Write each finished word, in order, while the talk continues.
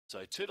So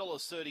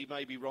 $2.30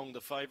 may be wrong,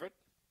 the favourite.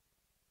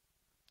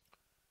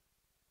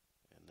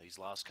 And these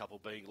last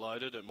couple being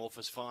loaded, and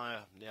Morphous Fire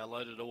now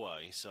loaded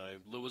away. So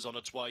Lures on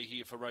its way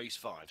here for race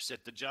 5.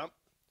 Set the jump.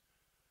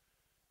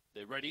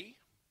 They're ready.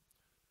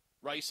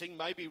 Racing,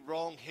 maybe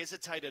wrong,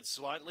 hesitated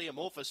slightly.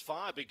 Amorphous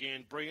Fire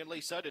began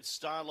brilliantly. So did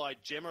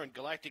Starlight Gemma and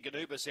Galactic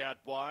Anubis out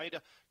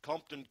wide.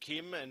 Compton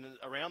Kim and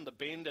around the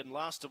bend. And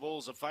last of all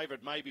is a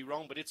favourite, maybe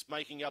wrong, but it's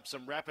making up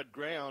some rapid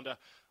ground.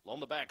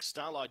 Along the back,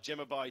 Starlight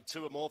Gemma by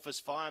 2.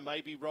 Amorphous Fire,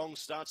 maybe wrong,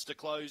 starts to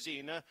close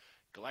in.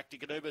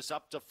 Galactic Anubis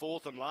up to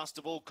 4th, and last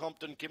of all,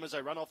 Compton Kim as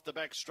they run off the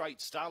back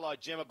straight.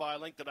 Starlight Gemma by a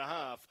length and a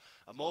half.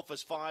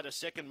 Amorphous Fire to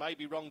 2nd,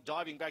 maybe wrong,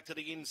 diving back to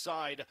the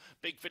inside.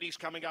 Big finish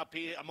coming up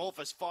here.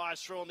 Amorphous Fire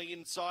through on the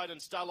inside,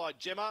 and Starlight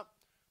Gemma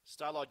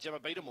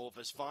beat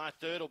Amorphous Fire.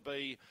 3rd will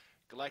be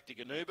Galactic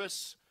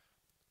Anubis.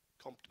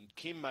 Compton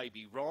Kim may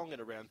be wrong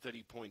at around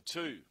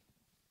 30.2.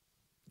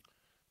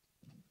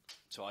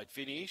 Tight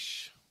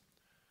finish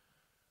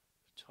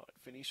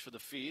for the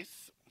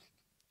 5th,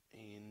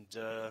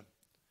 and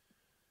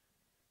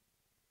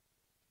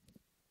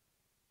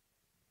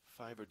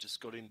favourite just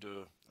got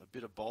into a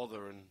bit of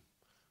bother and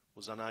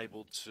was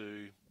unable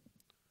to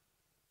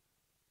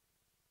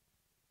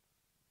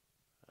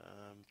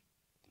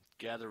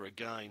gather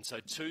again. So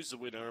 2's the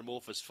winner,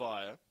 Amorphous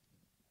Fire.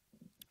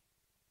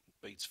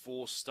 Beats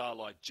 4,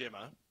 Starlight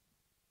Gemma.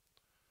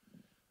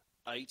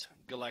 8,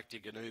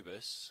 Galactic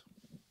Anubis.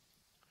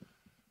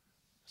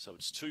 So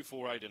it's 2,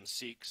 4, 8 and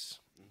 6.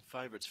 And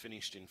favourites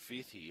finished in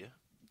 5th here.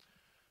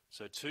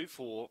 So 2,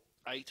 4,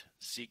 8,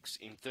 6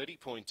 in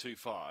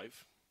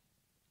 30.25.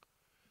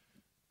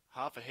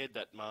 Half ahead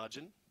that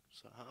margin,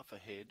 so half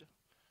ahead.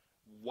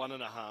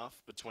 1.5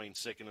 between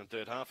 2nd and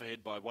 3rd. Half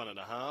ahead by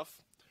 1.5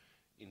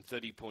 in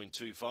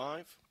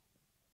 30.25.